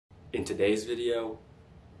In today's video,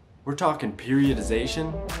 we're talking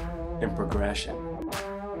periodization and progression.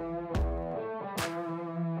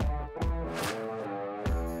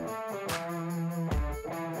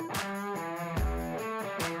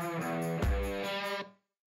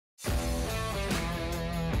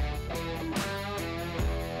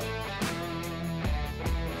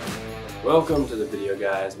 Welcome to the video,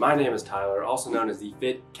 guys. My name is Tyler, also known as the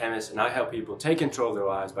Fit Chemist, and I help people take control of their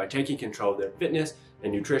lives by taking control of their fitness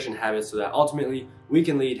and nutrition habits so that ultimately we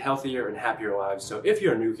can lead healthier and happier lives. So if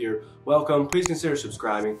you're new here, welcome. Please consider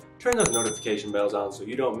subscribing. Turn those notification bells on so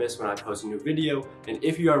you don't miss when I post a new video. And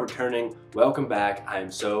if you are returning, welcome back. I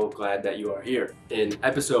am so glad that you are here. In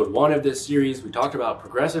episode 1 of this series, we talked about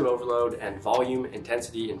progressive overload and volume,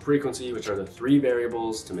 intensity, and frequency, which are the 3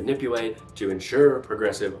 variables to manipulate to ensure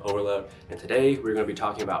progressive overload. And today we're going to be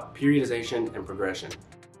talking about periodization and progression.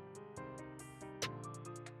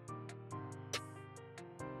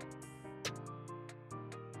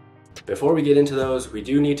 Before we get into those, we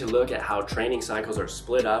do need to look at how training cycles are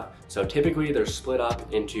split up. So typically they're split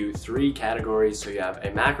up into 3 categories. So you have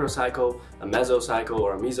a macro cycle, a mesocycle,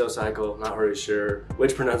 or a mesocycle, not really sure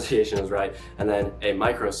which pronunciation is right, and then a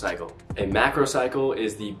microcycle. A macro cycle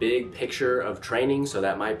is the big picture of training, so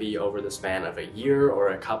that might be over the span of a year or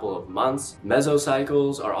a couple of months.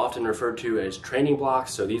 Mesocycles are often referred to as training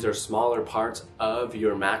blocks, so these are smaller parts of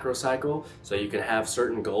your macro cycle. So you can have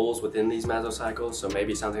certain goals within these mesocycles, so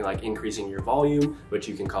maybe something like increasing your volume, which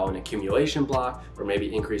you can call an accumulation block, or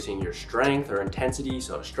maybe increasing your strength or intensity,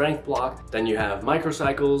 so a strength block. Then you have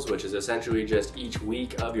microcycles, which is essentially just each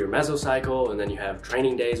week of your mesocycle, and then you have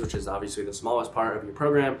training days, which is obviously the smallest part of your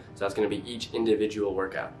program, so that's going to be each individual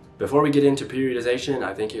workout. Before we get into periodization,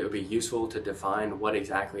 I think it would be useful to define what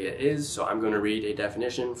exactly it is, so I'm going to read a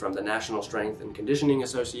definition from the National Strength and Conditioning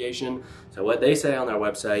Association. So what they say on their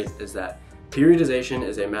website is that periodization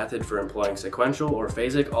is a method for employing sequential or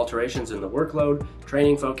phasic alterations in the workload,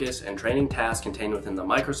 training focus, and training tasks contained within the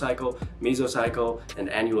microcycle, mesocycle, and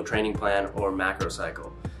annual training plan or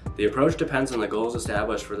macrocycle. The approach depends on the goals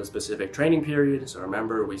established for the specific training period. So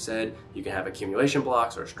remember, we said you can have accumulation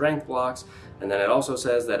blocks or strength blocks. And then it also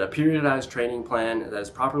says that a periodized training plan that is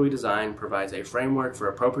properly designed provides a framework for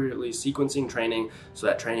appropriately sequencing training so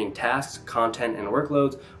that training tasks, content, and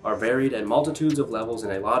workloads are varied at multitudes of levels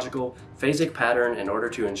in a logical, phasic pattern in order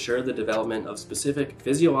to ensure the development of specific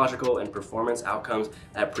physiological and performance outcomes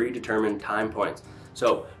at predetermined time points.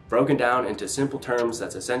 So, broken down into simple terms,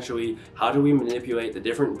 that's essentially how do we manipulate the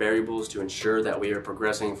different variables to ensure that we are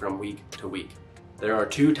progressing from week to week. There are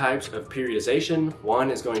 2 types of periodization. One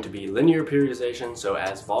is going to be linear periodization, so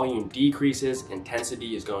as volume decreases,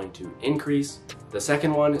 intensity is going to increase. The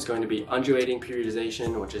second one is going to be undulating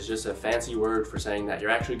periodization, which is just a fancy word for saying that you're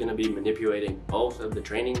actually going to be manipulating both of the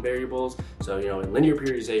training variables. So, in linear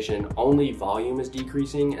periodization, only volume is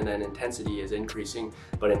decreasing and then intensity is increasing.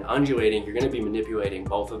 But in undulating, you're going to be manipulating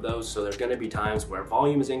both of those. So there's going to be times where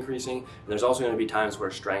volume is increasing, and there's also going to be times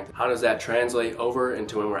where strength. How does that translate over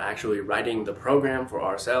into when we're actually writing the program for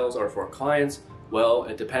ourselves or for clients? Well,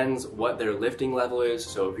 it depends what their lifting level is.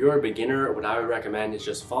 So if you're a beginner, what I would recommend is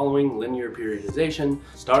just following linear periodization.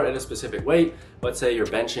 Start at a specific weight. Let's say you're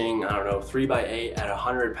benching, 3x8 at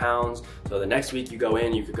 100 pounds. So the next week you go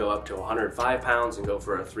in, you could go up to 105 pounds and go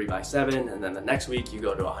for a 3x7. And then the next week you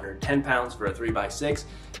go to 110 pounds for a 3x6.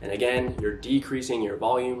 And again, you're decreasing your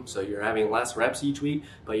volume. So you're having less reps each week,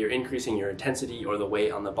 but you're increasing your intensity or the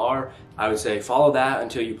weight on the bar. I would say follow that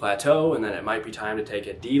until you plateau, and then it might be time to take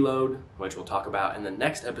a deload, which we'll talk about in the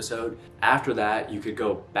next episode. After that, you could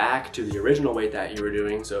go back to the original weight that you were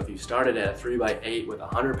doing. So if you started at a 3x8 with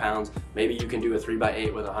 100 pounds, maybe you can do a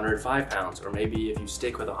 3x8 with 105 pounds, or maybe if you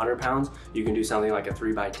stick with 100 pounds, you can do something like a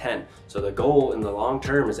 3x10. So the goal in the long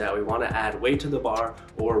term is that we want to add weight to the bar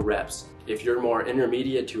or reps. If you're more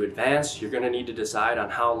intermediate to advanced, you're going to need to decide on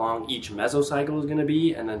how long each mesocycle is going to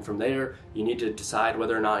be, and then from there you need to decide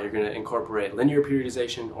whether or not you're going to incorporate linear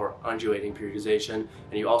periodization or undulating periodization,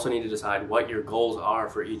 and you also need to decide what your goals are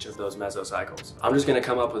for each of those mesocycles. I'm just going to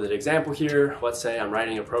come up with an example here. Let's say I'm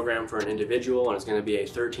writing a program for an individual and it's going to be a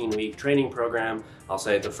 13-week training program. I'll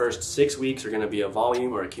say the first 6 weeks are going to be a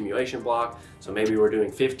volume or accumulation block. So maybe we're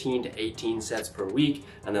doing 15 to 18 sets per week,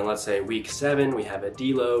 and then let's say week 7 we have a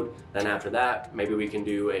deload. Then after that, maybe we can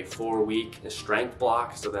do a 4-week strength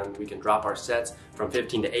block, so then we can drop our sets from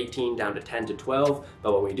 15 to 18 down to 10 to 12.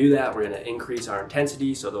 But when we do that, we're gonna increase our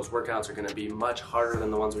intensity. So those workouts are gonna be much harder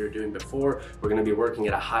than the ones we were doing before. We're gonna be working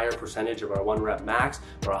at a higher percentage of our 1 rep max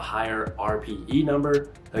or a higher RPE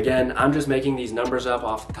number. Again, I'm just making these numbers up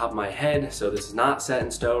off the top of my head, so this is not set in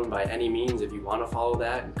stone by any means. If you want to follow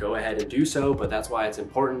that, go ahead and do so, but that's why it's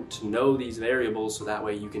important to know these variables so that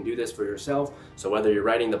way you can do this for yourself. So whether you're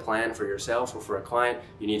writing the plan for yourself or for a client,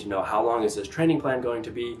 you need to know how long is this training plan going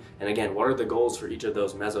to be, and again, what are the goals for each of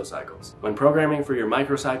those mesocycles. When programming for your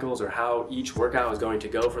microcycles or how each workout is going to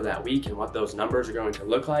go for that week and what those numbers are going to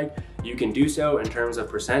look like, you can do so in terms of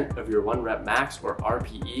percent of your 1 rep max or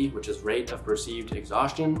RPE, which is rate of perceived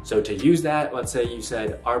exhaustion. So to use that, let's say you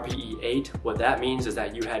said RPE 8, what that means is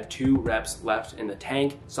that you had 2 reps left in the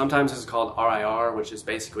tank. Sometimes this is called RIR, which is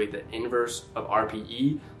basically the inverse of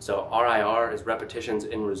RPE. So RIR is repetitions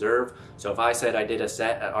in reserve. So if I said I did a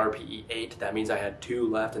set at RPE 8, that means I had 2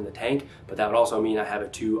 left in the tank, but that would also mean I have a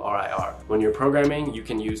 2 RIR. When you're programming, you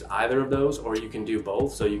can use either of those or you can do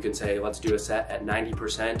both. So you can say, let's do a set at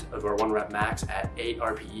 90% of our 1 rep max at 8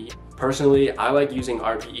 RPE. Personally, I like using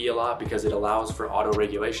RPE a lot because it allows for auto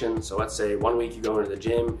regulation. So let's say one week you go into the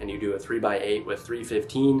gym and you do a 3x8 with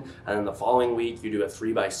 315, and then the following week you do a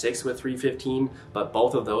 3x6 with 315, but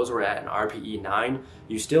both of those were at an RPE 9.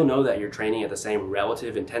 You still know that you're training at the same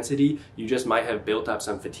relative intensity. You just might have built up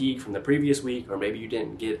some fatigue from the previous week, or maybe you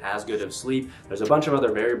didn't get as good of sleep. There's a bunch of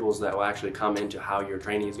other variables that will actually come into how your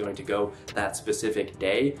training is going to go that specific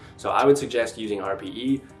day. So I would suggest using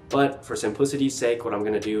RPE. But for simplicity's sake, what I'm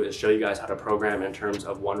gonna do is show you guys how to program in terms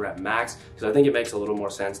of 1 rep max, because I think it makes a little more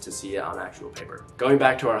sense to see it on actual paper. Going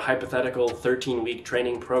back to our hypothetical 13-week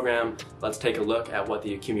training program, let's take a look at what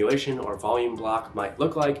the accumulation or volume block might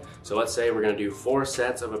look like. So let's say we're gonna do 4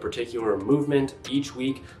 sets of a particular movement each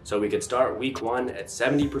week. So we could start week 1 at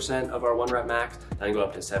 70% of our 1 rep max, then go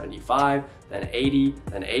up to 75, then 80,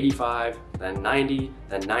 then 85, then 90,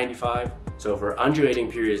 then 95. So for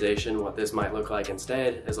undulating periodization, what this might look like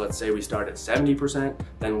instead is, let's say we start at 70%,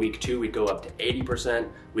 then week 2 we'd go up to 80%,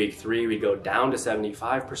 week 3 we'd go down to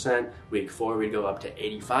 75%, week 4 we'd go up to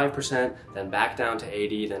 85%, then back down to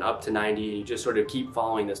 80, then up to 90, and you just sort of keep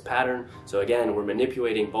following this pattern. So again, we're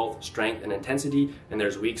manipulating both strength and intensity, and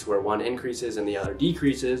there's weeks where one increases and the other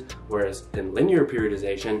decreases, whereas in linear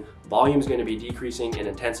periodization, volume is going to be decreasing and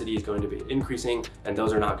intensity is going to be increasing, and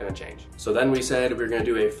those are not going to change. So then we said we're going to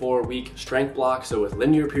do a 4-week strength block. So with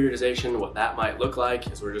linear periodization, what that might look like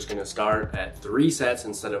is we're just going to start at 3 sets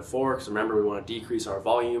instead of 4, because remember, we want to decrease our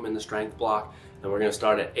volume in the strength block. And we're going to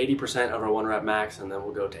start at 80% of our 1 rep max, and then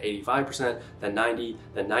we'll go to 85%, then 90,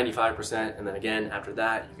 then 95%, and then again after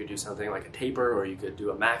that you could do something like a taper, or you could do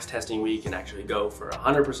a max testing week and actually go for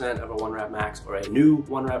 100% of a 1 rep max or a new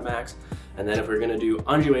 1 rep max. And then if we're going to do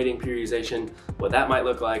undulating periodization, what that might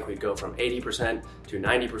look like, we'd go from 80% to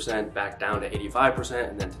 90%, back down to 85%,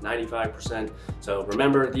 and then to 95%. So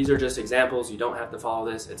remember, these are just examples. You don't have to follow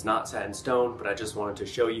this. It's not set in stone, but I just wanted to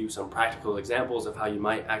show you some practical examples of how you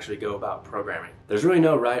might actually go about programming. There's really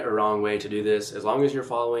no right or wrong way to do this. As long as you're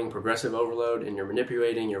following progressive overload and you're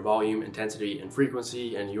manipulating your volume, intensity, and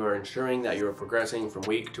frequency, and you are ensuring that you're progressing from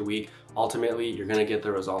week to week, ultimately you're going to get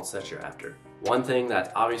the results that you're after. One thing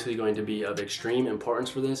that's obviously going to be of extreme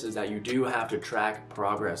importance for this is that you do have to track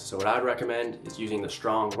progress. So what I'd recommend is using the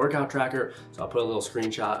Strong Workout Tracker. So I'll put a little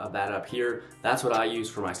screenshot of that up here. That's what I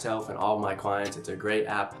use for myself and all of my clients. It's a great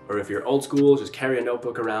app. Or if you're old school, just carry a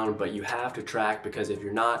notebook around, but you have to track, because if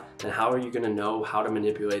you're not, then how are you going to know how to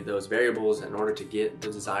manipulate those variables in order to get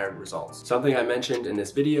the desired results? Something I mentioned in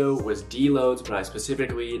this video was deloads, but I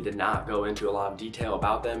specifically did not go into a lot of detail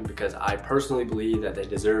about them because I personally believe that they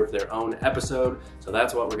deserve their own episode. So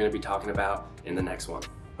that's what we're going to be talking about in the next one.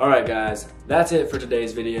 Alright guys, that's it for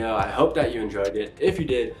today's video. I hope that you enjoyed it. If you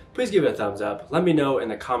did, please give it a thumbs up. Let me know in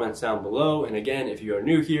the comments down below. And again, if you are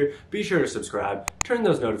new here, be sure to subscribe. Turn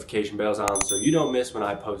those notification bells on so you don't miss when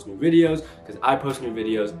I post new videos, because I post new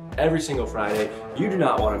videos every single Friday. You do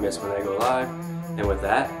not want to miss when they go live. And with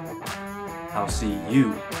that, I'll see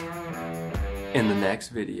you in the next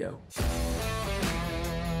video.